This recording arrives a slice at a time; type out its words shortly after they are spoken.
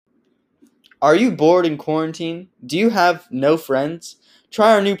Are you bored in quarantine? Do you have no friends?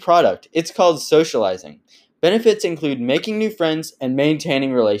 Try our new product. It's called Socializing. Benefits include making new friends and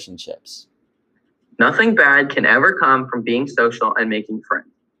maintaining relationships. Nothing bad can ever come from being social and making friends.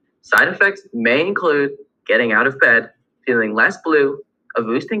 Side effects may include getting out of bed, feeling less blue, a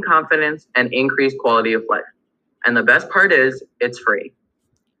boost in confidence, and increased quality of life. And the best part is, it's free.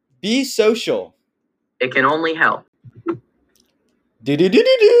 Be social. It can only help. Do do do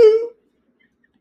do do.